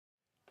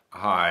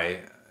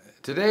Hi,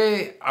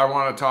 today I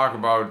want to talk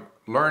about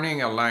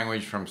learning a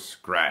language from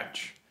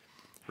scratch.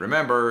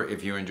 Remember,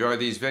 if you enjoy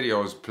these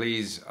videos,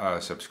 please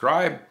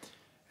subscribe.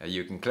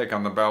 You can click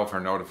on the bell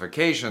for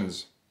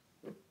notifications.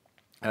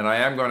 And I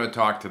am going to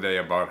talk today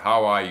about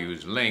how I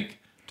use LingQ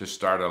to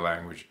start a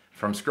language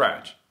from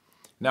scratch.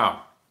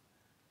 Now,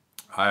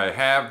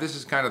 this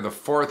is kind of the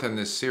fourth in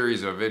this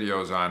series of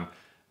videos on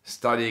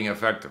studying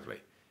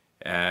effectively.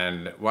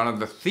 And one of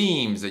the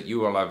themes that you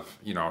will have,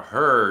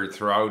 heard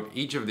throughout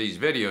each of these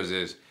videos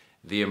is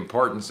the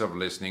importance of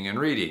listening and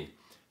reading.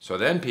 So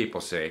then people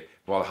say,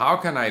 well, how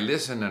can I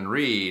listen and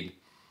read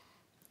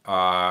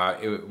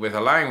with a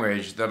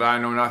language that I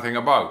know nothing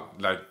about,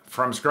 like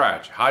from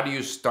scratch? How do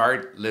you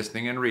start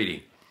listening and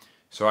reading?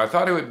 So I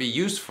thought it would be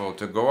useful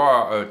to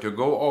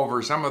go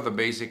over some of the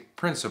basic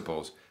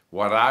principles,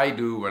 what I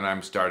do when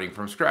I'm starting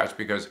from scratch,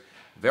 because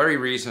very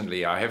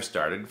recently I have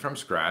started from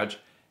scratch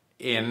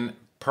in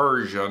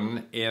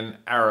Persian, in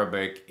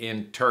Arabic,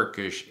 in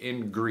Turkish,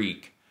 in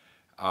Greek.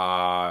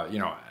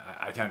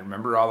 I can't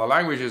remember all the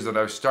languages that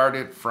I've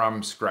started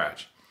from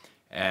scratch.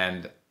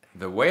 And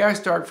the way I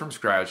start from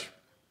scratch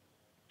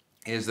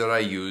is that I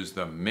use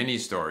the mini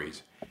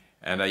stories.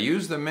 And I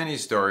use the mini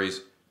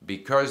stories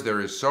because there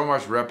is so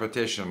much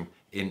repetition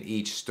in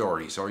each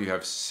story. So you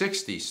have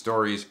 60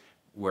 stories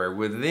where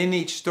within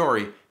each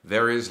story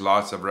there is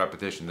lots of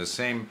repetition. The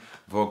same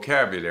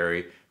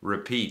vocabulary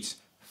repeats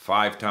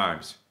 5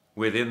 times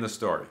within the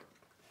story.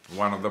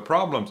 One of the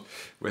problems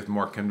with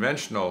more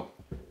conventional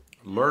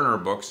learner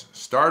books,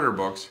 starter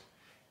books,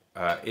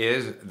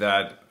 is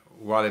that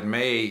while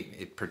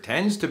it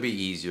pretends to be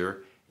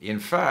easier, in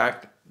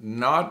fact,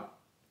 not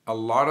a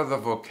lot of the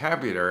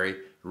vocabulary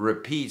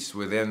repeats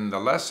within the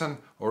lesson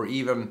or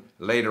even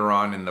later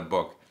on in the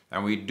book.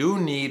 And we do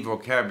need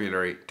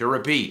vocabulary to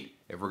repeat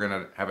if we're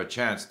going to have a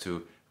chance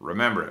to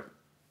remember it.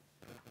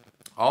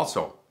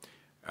 Also,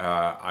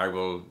 I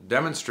will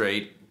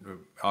demonstrate,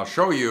 I'll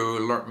show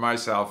you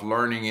myself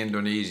learning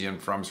Indonesian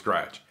from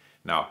scratch.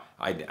 Now,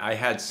 I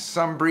had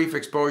some brief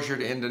exposure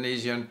to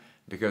Indonesian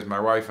because my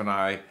wife and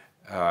I,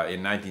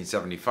 in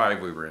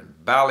 1975, we were in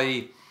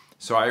Bali.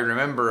 So I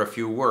remember a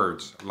few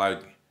words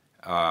like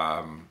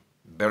berapa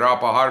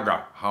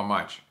harga, how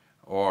much,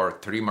 or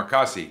terima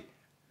kasih,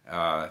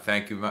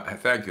 thank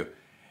you.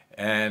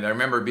 And I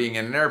remember being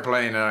in an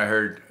airplane and I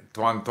heard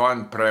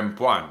tuan-tuan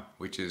perempuan,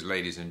 which is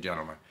ladies and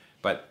gentlemen.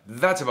 But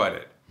that's about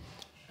it.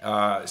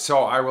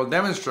 So I will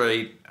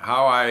demonstrate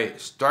how I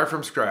start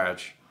from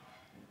scratch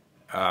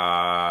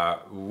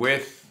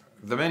with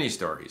the mini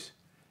stories.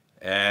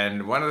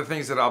 And one of the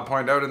things that I'll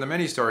point out in the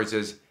mini stories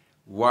is,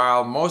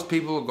 while most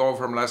people go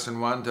from lesson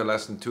 1 to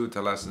lesson 2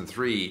 to lesson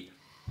 3,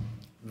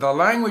 the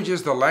language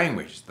is the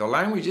language. The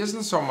language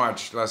isn't so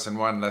much lesson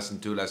 1, lesson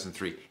 2, lesson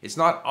 3. It's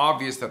not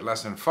obvious that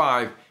lesson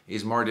 5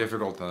 is more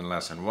difficult than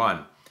lesson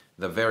 1.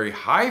 The very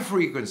high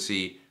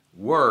frequency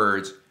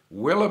words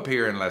will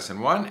appear in lesson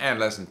 1 and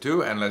lesson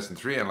 2 and lesson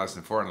 3 and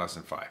lesson 4 and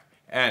lesson 5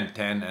 and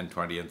 10 and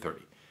 20 and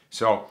 30.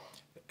 So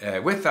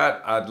with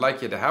that, I'd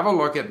like you to have a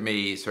look at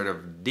me sort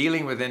of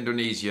dealing with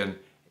Indonesian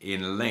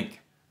in LingQ. Here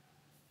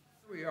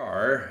we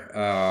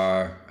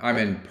are. I'm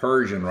in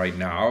Persian right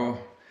now,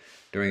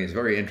 doing this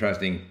very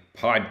interesting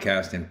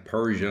podcast in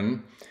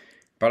Persian,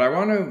 but I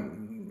want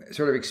to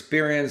sort of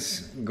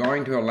experience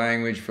going to a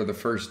language for the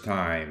first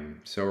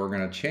time. So we're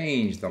going to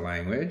change the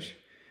language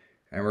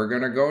and we're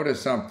going to go to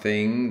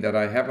something that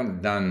I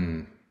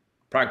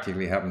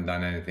practically haven't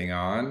done anything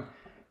on.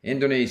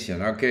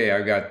 Indonesian. Okay,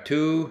 I've got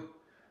 2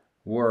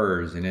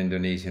 words in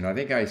Indonesian. I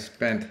think I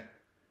spent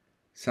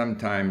some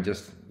time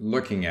just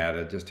looking at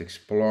it, just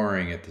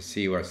exploring it to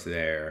see what's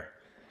there.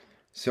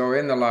 So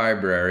in the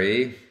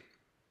library,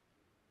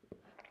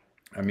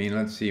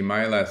 let's see,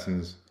 my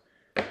lessons.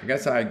 I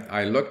guess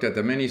I looked at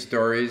the mini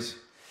stories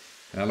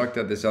and I looked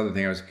at this other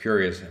thing. I was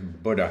curious,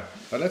 Buddha.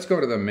 But let's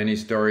go to the mini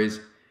stories,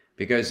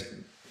 because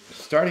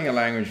starting a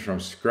language from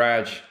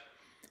scratch,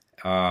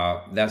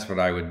 that's what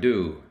I would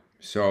do.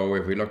 So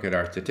if we look at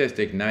our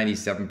statistic,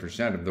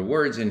 97% of the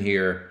words in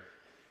here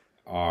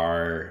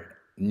are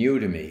new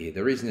to me.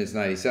 The reason it's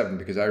 97,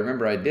 because I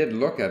remember I did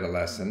look at a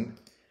lesson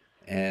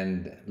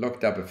and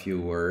looked up a few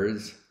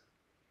words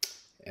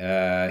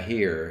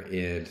here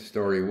in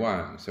story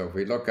 1. So if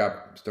we look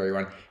up story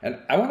 1, and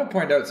I want to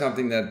point out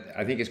something that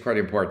I think is quite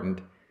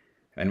important,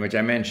 and which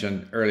I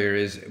mentioned earlier,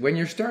 is when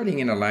you're starting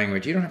in a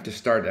language, you don't have to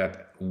start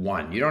at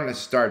 1. You don't have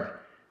to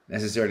start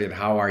necessarily at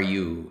how are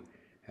you,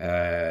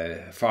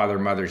 father,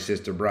 mother,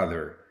 sister,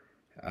 brother.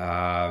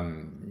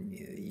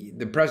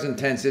 The present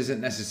tense isn't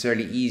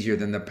necessarily easier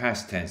than the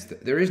past tense.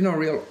 There is no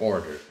real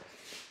order.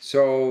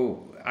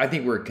 So I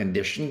think we're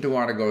conditioned to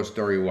want to go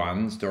story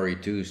 1, story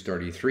 2,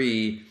 story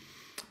 3,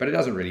 but it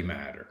doesn't really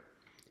matter.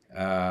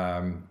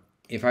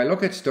 If I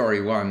look at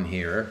story 1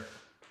 here,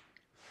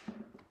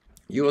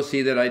 you will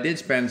see that I did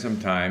spend some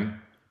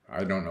time,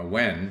 I don't know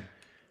when,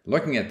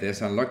 looking at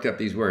this and looked up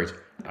these words.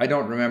 I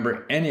don't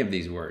remember any of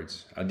these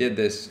words. I did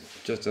this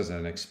just as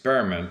an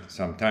experiment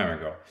some time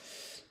ago.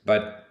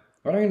 But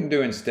what I'm going to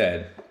do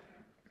instead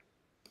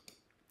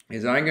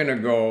is I'm going to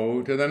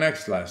go to the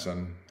next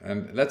lesson.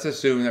 And let's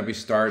assume that we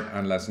start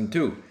on lesson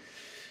 2.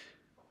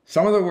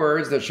 Some of the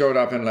words that showed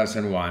up in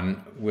lesson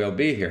 1 will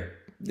be here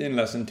in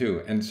lesson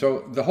 2. And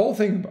so the whole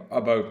thing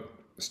about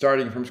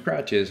starting from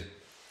scratch is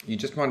you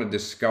just want to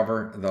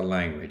discover the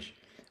language.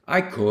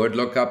 I could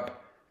look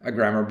up a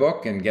grammar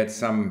book and get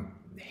some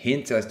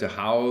hints as to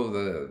how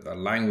the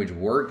language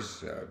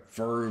works,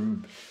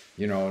 verb,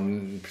 you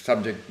know,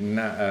 subject,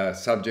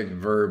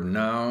 verb,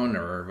 noun,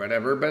 or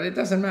whatever, but it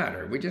doesn't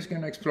matter. We're just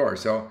going to explore.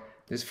 So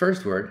this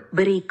first word,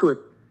 berikut,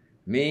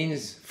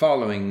 means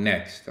following,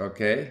 next,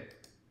 okay?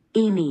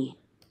 Ini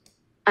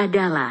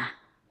adalah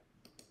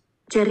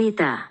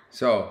cerita.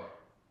 So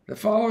the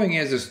following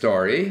is a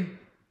story.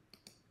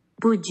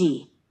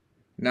 Puji.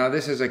 Now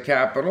this is a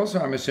capital, so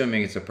I'm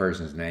assuming it's a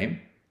person's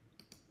name.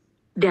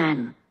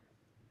 Dan.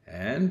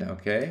 And,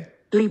 okay.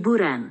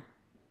 Liburan.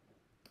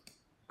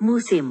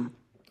 Musim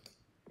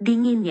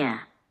dinginnya.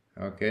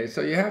 Okay,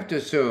 so you have to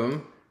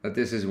assume that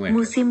this is winter.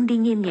 Musim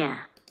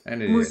dinginnya.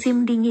 And it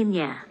Musim is.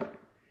 dinginnya.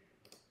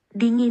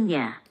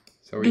 Dinginnya.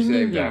 So we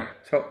save Dinginnya.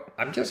 that. So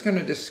I'm just going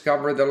to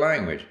discover the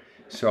language.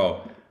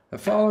 So the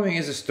following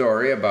is a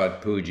story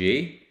about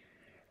Puji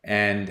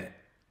and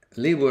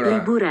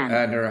Liburan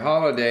and her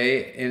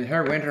holiday in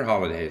her winter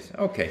holidays.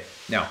 Okay,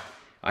 now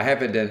I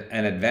have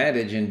an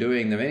advantage in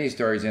doing the mini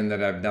stories in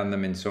that I've done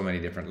them in so many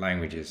different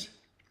languages.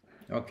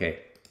 Okay,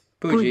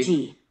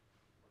 Puji.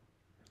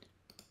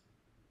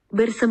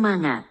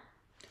 Bersemangat.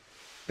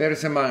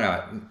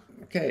 Bersemangat.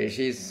 Okay,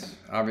 she's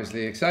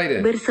obviously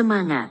excited.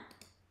 Bersemangat.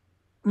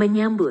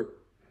 Menyambut.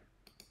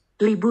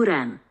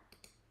 Liburan.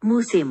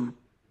 Musim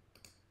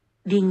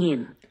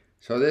dingin.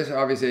 So this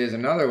obviously is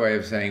another way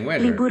of saying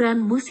winter.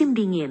 Liburan musim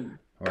dingin.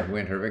 Or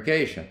winter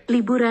vacation.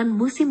 Liburan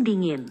musim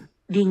dingin.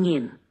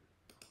 Dingin.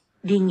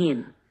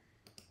 Dingin.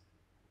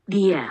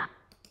 Dia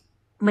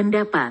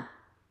mendapat.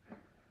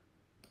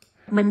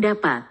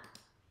 Mendapat.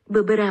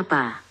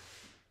 Beberapa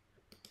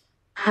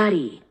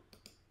hari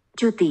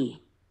cuti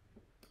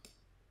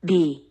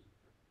di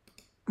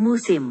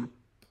musim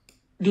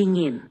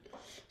dingin.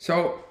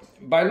 So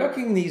by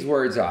looking these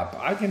words up,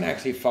 I can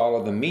actually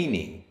follow the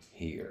meaning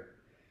here.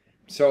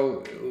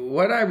 So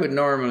what I would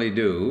normally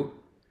do,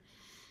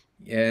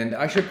 and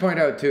I should point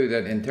out too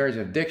that in terms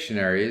of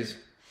dictionaries,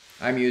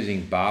 I'm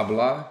using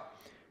Babla.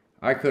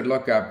 I could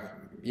look up,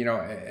 you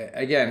know,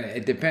 again,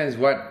 it depends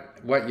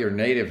what your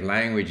native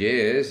language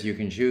is. You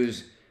can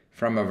choose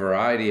from a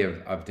variety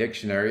of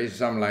dictionaries.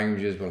 Some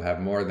languages will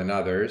have more than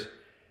others.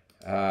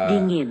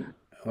 Dingin.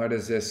 What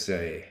does this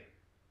say?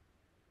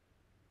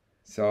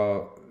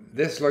 So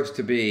this looks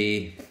to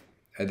be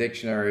a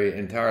dictionary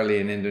entirely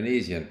in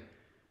Indonesian.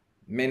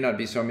 May not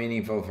be so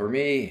meaningful for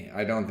me.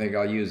 I don't think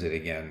I'll use it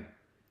again.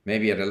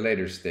 Maybe at a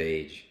later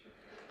stage.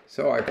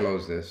 So I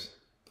close this.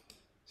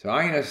 So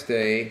I'm going to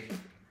stay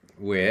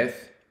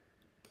with,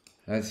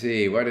 let's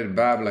see, what did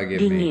Babla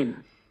give Dingin.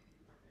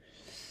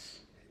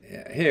 me?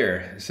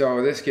 Here,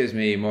 so this gives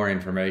me more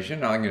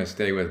information. I'm going to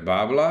stay with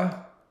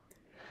Babla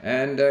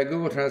and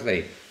Google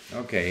Translate.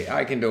 Okay,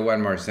 I can do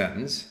one more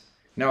sentence.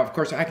 Now, of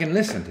course, I can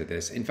listen to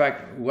this. In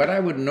fact, what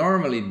I would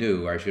normally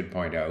do, I should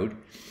point out,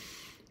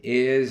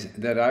 is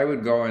that I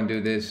would go and do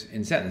this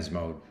in sentence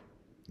mode.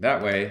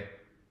 That way,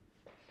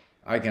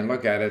 I can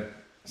look at it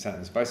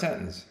sentence by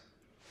sentence.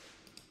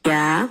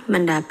 Dia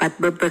mendapat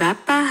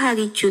beberapa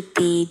hari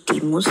cuti di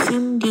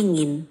musim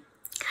dingin.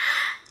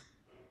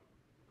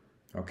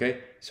 Okay,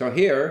 so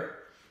here,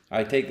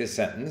 I take this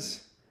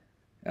sentence.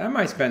 I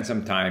might spend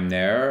some time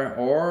there,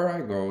 or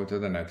I go to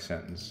the next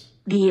sentence.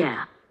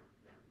 Dia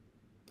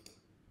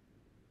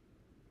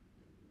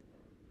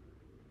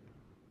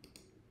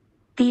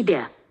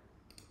tidak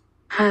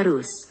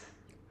harus.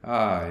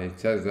 It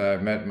says that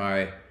I've met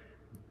my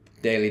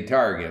daily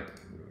target.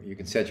 You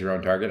can set your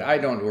own target. I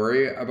don't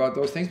worry about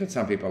those things, but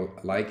some people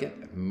like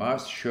it.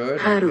 Must, should.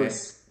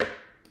 Harus. Okay.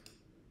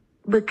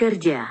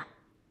 Bekerja.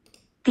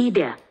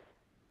 Tidak.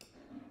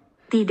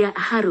 Tidak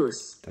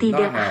harus.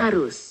 Tidak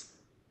harus.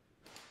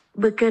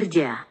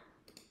 Bekerja.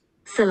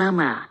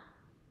 Selama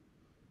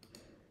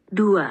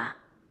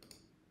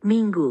 2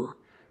 minggu.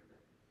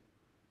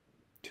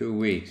 2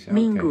 weeks. Okay.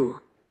 Minggu.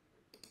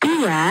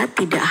 Dia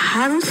tidak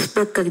harus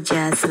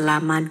bekerja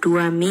selama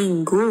 2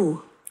 minggu.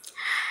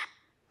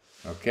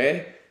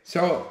 Okay,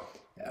 so,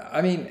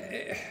 I mean,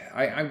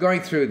 I'm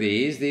going through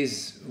these.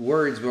 These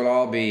words will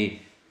all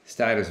be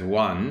status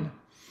 1.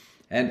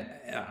 And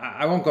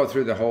I won't go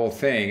through the whole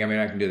thing. I mean,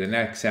 I can do the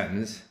next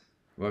sentence.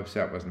 Whoops,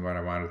 that wasn't what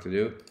I wanted to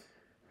do.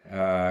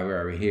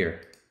 Where are we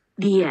here?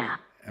 Dia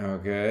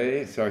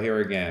Okay, so here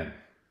again.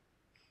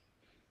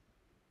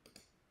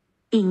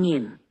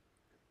 ingin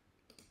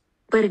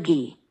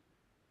pergi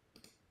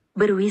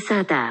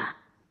berwisata.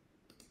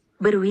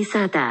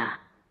 Berwisata.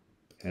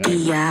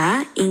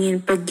 Dia ingin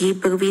pergi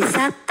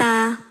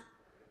berwisata.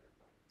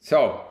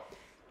 So,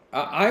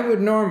 I would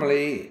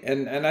normally,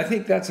 and I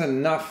think that's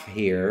enough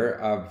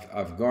here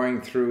of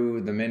going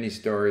through the mini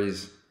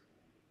stories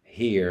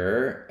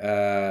here,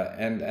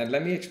 and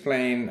let me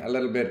explain a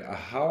little bit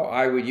how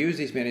I would use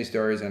these mini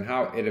stories and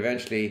how it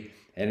eventually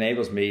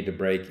enables me to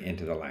break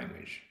into the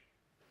language.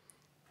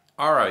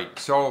 All right,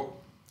 so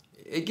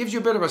it gives you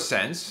a bit of a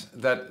sense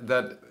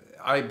that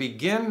I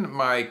begin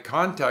my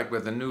contact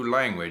with a new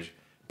language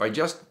by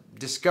just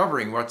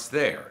discovering what's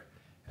there.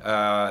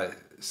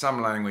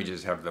 Some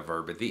languages have the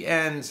verb at the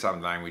end,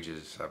 some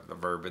languages have the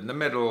verb in the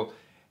middle,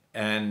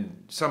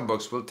 and some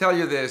books will tell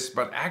you this,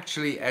 but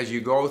actually as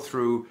you go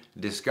through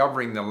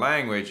discovering the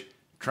language,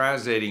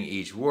 translating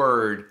each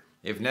word,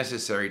 if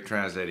necessary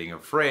translating a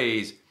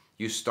phrase,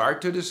 you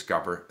start to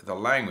discover the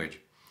language.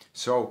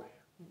 So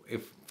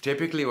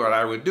typically what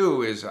I would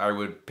do is I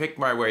would pick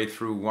my way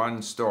through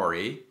one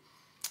story,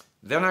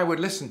 then I would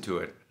listen to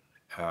it.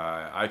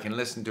 I can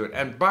listen to it.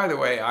 And by the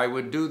way, I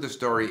would do the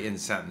story in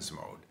sentence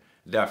mode,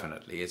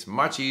 definitely. It's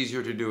much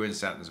easier to do in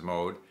sentence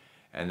mode,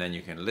 and then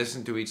you can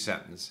listen to each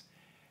sentence.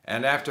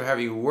 And after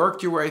having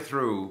worked your way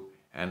through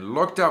and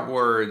looked up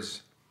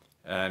words,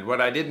 and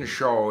what I didn't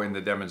show in the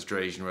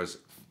demonstration was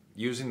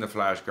using the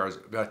flashcards,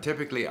 but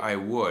typically I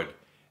would.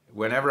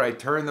 Whenever I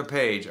turn the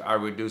page, I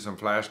would do some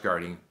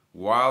flashcarding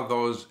while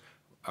those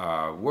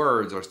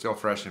words are still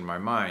fresh in my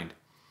mind.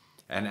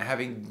 And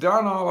having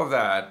done all of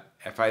that,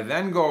 if I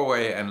then go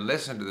away and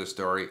listen to the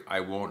story, I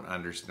won't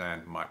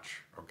understand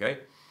much, okay?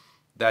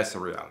 That's the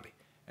reality.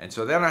 And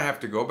so then I have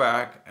to go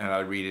back and I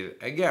read it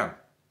again.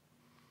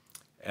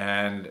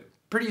 And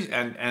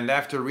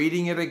after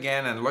reading it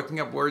again and looking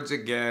up words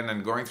again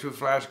and going through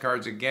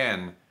flashcards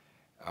again,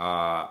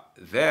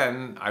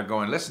 then I go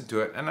and listen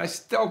to it and I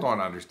still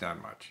don't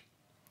understand much.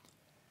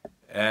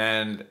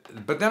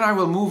 But then I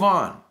will move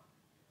on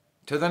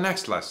to the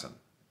next lesson.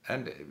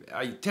 And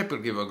I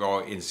typically will go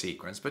in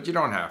sequence, but you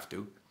don't have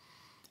to.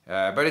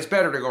 But it's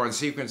better to go in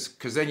sequence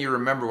because then you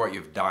remember what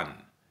you've done.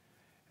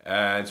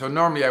 And so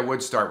normally I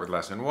would start with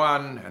lesson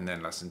 1 and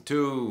then lesson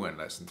 2 and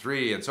lesson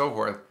 3 and so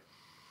forth.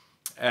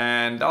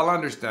 And I'll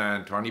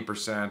understand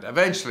 20%.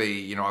 Eventually,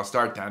 you know, I'll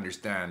start to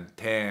understand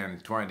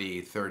 10,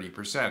 20,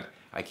 30%.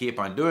 I keep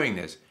on doing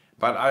this.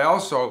 But I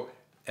also,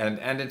 and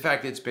in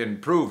fact, it's been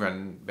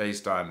proven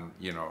based on,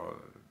 you know,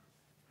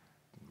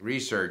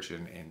 research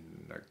in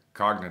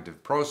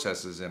cognitive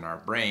processes in our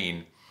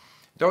brain.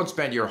 Don't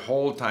spend your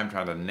whole time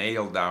trying to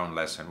nail down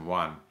lesson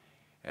 1.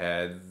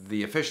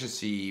 The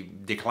efficiency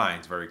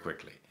declines very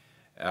quickly.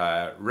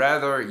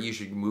 Rather, you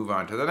should move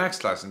on to the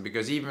next lesson,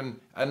 because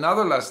even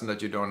another lesson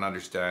that you don't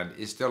understand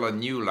is still a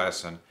new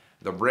lesson.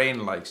 The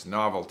brain likes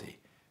novelty.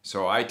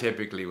 So I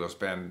typically will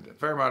spend a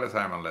fair amount of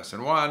time on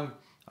lesson 1,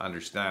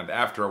 understand,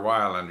 after a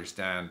while I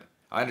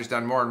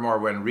understand more and more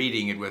when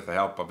reading it with the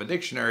help of a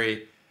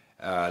dictionary.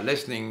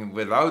 Listening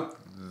without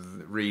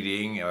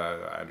reading,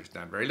 I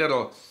understand very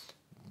little.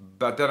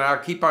 But then I'll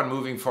keep on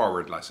moving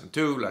forward. Lesson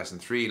 2, lesson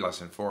 3,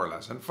 lesson 4,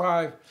 lesson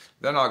 5.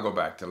 Then I'll go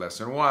back to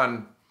lesson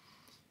 1.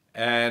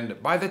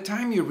 And by the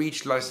time you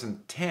reach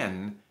lesson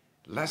 10,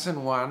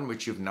 lesson 1,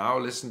 which you've now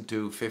listened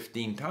to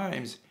 15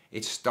 times,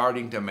 it's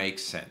starting to make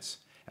sense.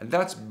 And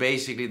that's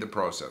basically the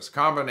process.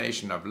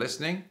 Combination of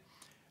listening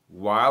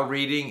while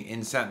reading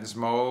in sentence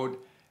mode,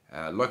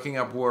 looking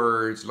up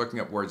words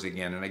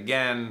again and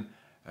again,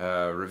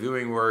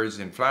 reviewing words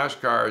in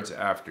flashcards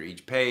after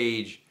each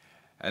page,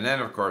 and then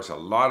of course a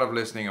lot of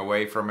listening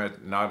away from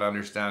it, not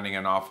understanding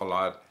an awful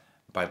lot,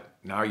 but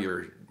now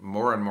you're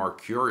more and more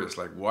curious,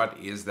 like what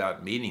is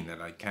that meaning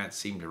that I can't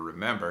seem to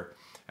remember,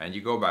 and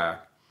you go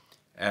back,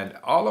 and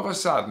all of a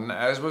sudden,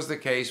 as was the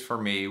case for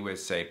me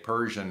with say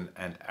Persian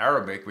and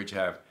Arabic, which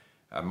have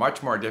a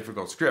much more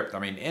difficult script. I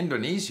mean,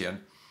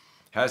 Indonesian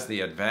has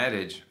the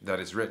advantage that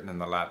it's written in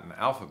the Latin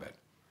alphabet,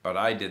 but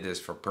I did this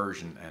for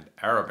Persian and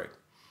Arabic.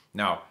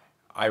 Now,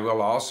 I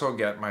will also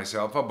get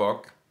myself a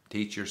book,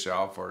 Teach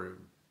Yourself, or,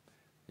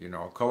 you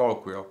know,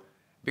 colloquial,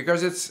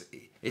 because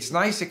it's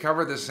nice to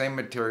cover the same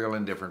material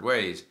in different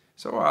ways.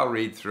 So I'll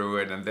read through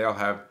it, and they'll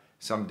have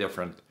some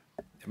different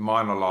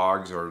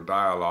monologues or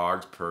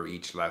dialogues per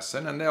each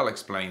lesson, and they'll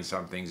explain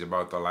some things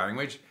about the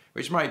language,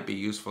 which might be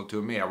useful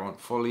to me. I won't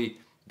fully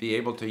be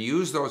able to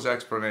use those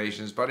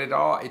explanations, but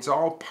it's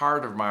all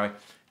part of my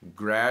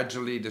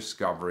gradually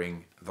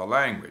discovering the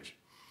language.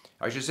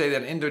 I should say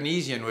that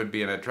Indonesian would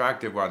be an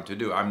attractive one to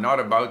do. I'm not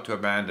about to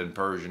abandon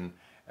Persian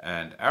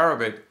and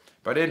Arabic,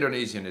 but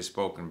Indonesian is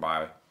spoken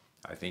by,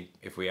 I think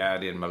if we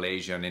add in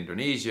Malaysia and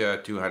Indonesia,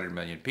 200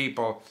 million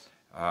people.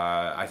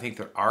 I think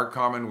there are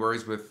common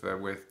words with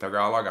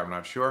Tagalog, I'm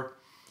not sure.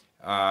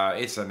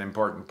 It's an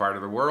important part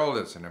of the world,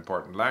 it's an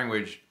important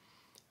language.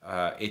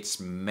 It's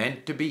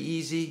meant to be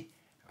easy.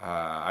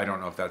 I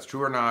don't know if that's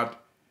true or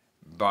not,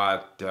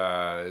 but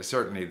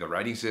certainly the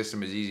writing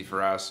system is easy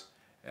for us.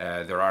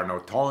 There are no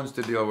tones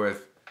to deal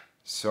with,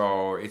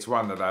 so it's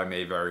one that I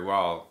may very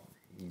well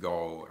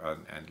go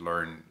and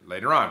learn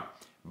later on.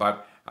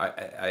 But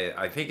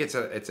I think it's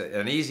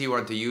an easy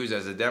one to use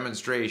as a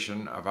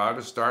demonstration of how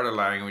to start a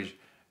language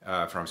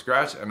from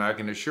scratch, and I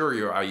can assure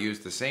you I use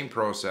the same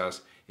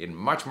process in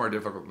much more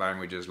difficult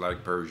languages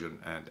like Persian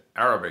and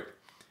Arabic.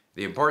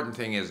 The important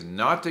thing is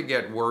not to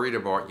get worried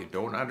about what you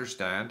don't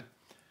understand.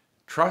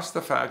 Trust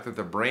the fact that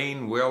the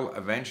brain will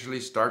eventually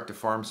start to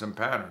form some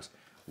patterns,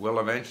 will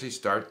eventually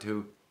start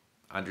to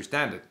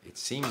understand it. It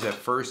seems at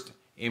first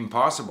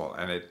impossible.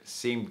 And it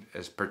seemed,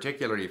 as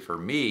particularly for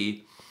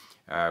me,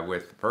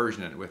 with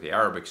Persian and with the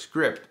Arabic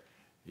script,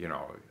 you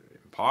know,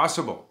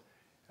 impossible.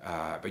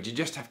 But you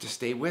just have to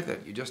stay with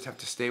it. You just have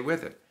to stay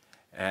with it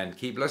and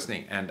keep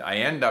listening. And I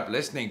end up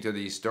listening to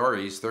these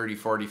stories 30,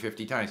 40,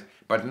 50 times,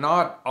 but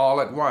not all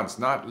at once,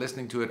 not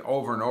listening to it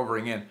over and over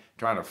again,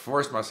 trying to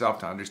force myself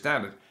to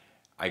understand it.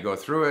 I go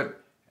through it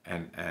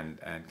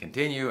and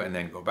continue, and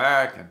then go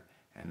back,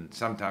 and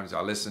sometimes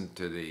I'll listen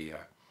to the,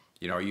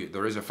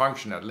 there is a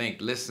function at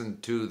LingQ,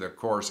 listen to the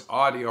course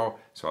audio,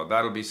 so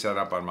that'll be set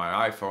up on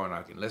my iPhone.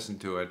 I can listen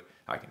to it,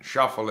 I can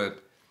shuffle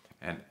it,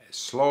 and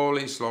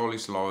slowly, slowly,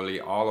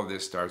 slowly, all of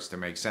this starts to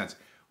make sense.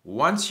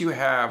 Once you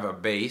have a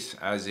base,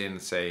 as in,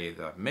 say,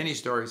 the mini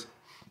stories,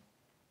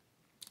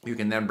 you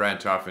can then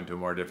branch off into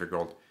more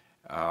difficult,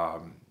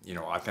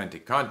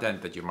 authentic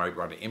content that you might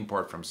want to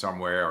import from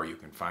somewhere, or you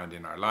can find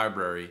in our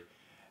library.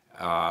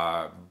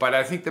 But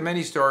I think the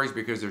mini stories,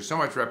 because there's so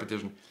much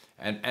repetition,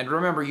 and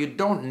remember, you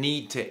don't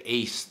need to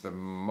ace the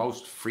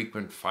most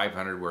frequent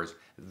 500 words.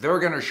 They're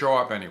going to show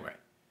up anyway.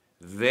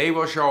 They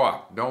will show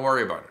up. Don't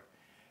worry about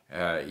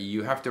it.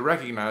 You have to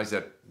recognize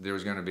that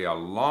there's going to be a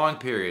long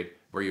period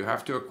where you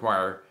have to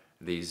acquire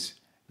these,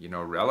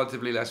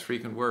 relatively less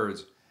frequent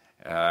words,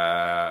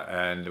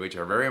 and which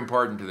are very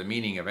important to the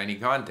meaning of any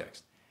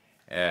context.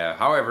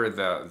 However,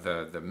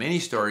 the mini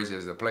stories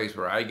is the place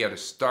where I get a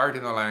start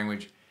in the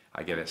language,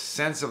 I get a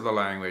sense of the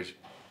language,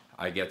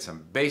 I get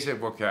some basic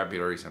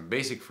vocabulary, some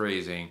basic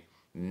phrasing.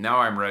 Now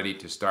I'm ready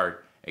to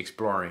start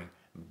exploring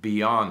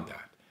beyond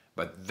that.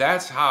 But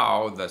that's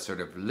how the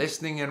sort of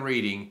listening and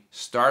reading,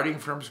 starting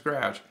from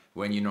scratch,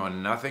 when you know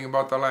nothing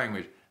about the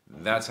language,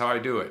 that's how I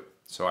do it.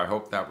 So I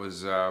hope that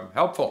was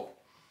helpful.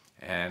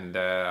 And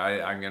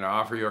I'm going to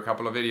offer you a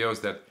couple of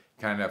videos that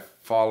kind of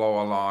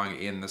follow along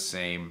in the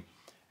same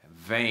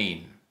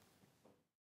vein.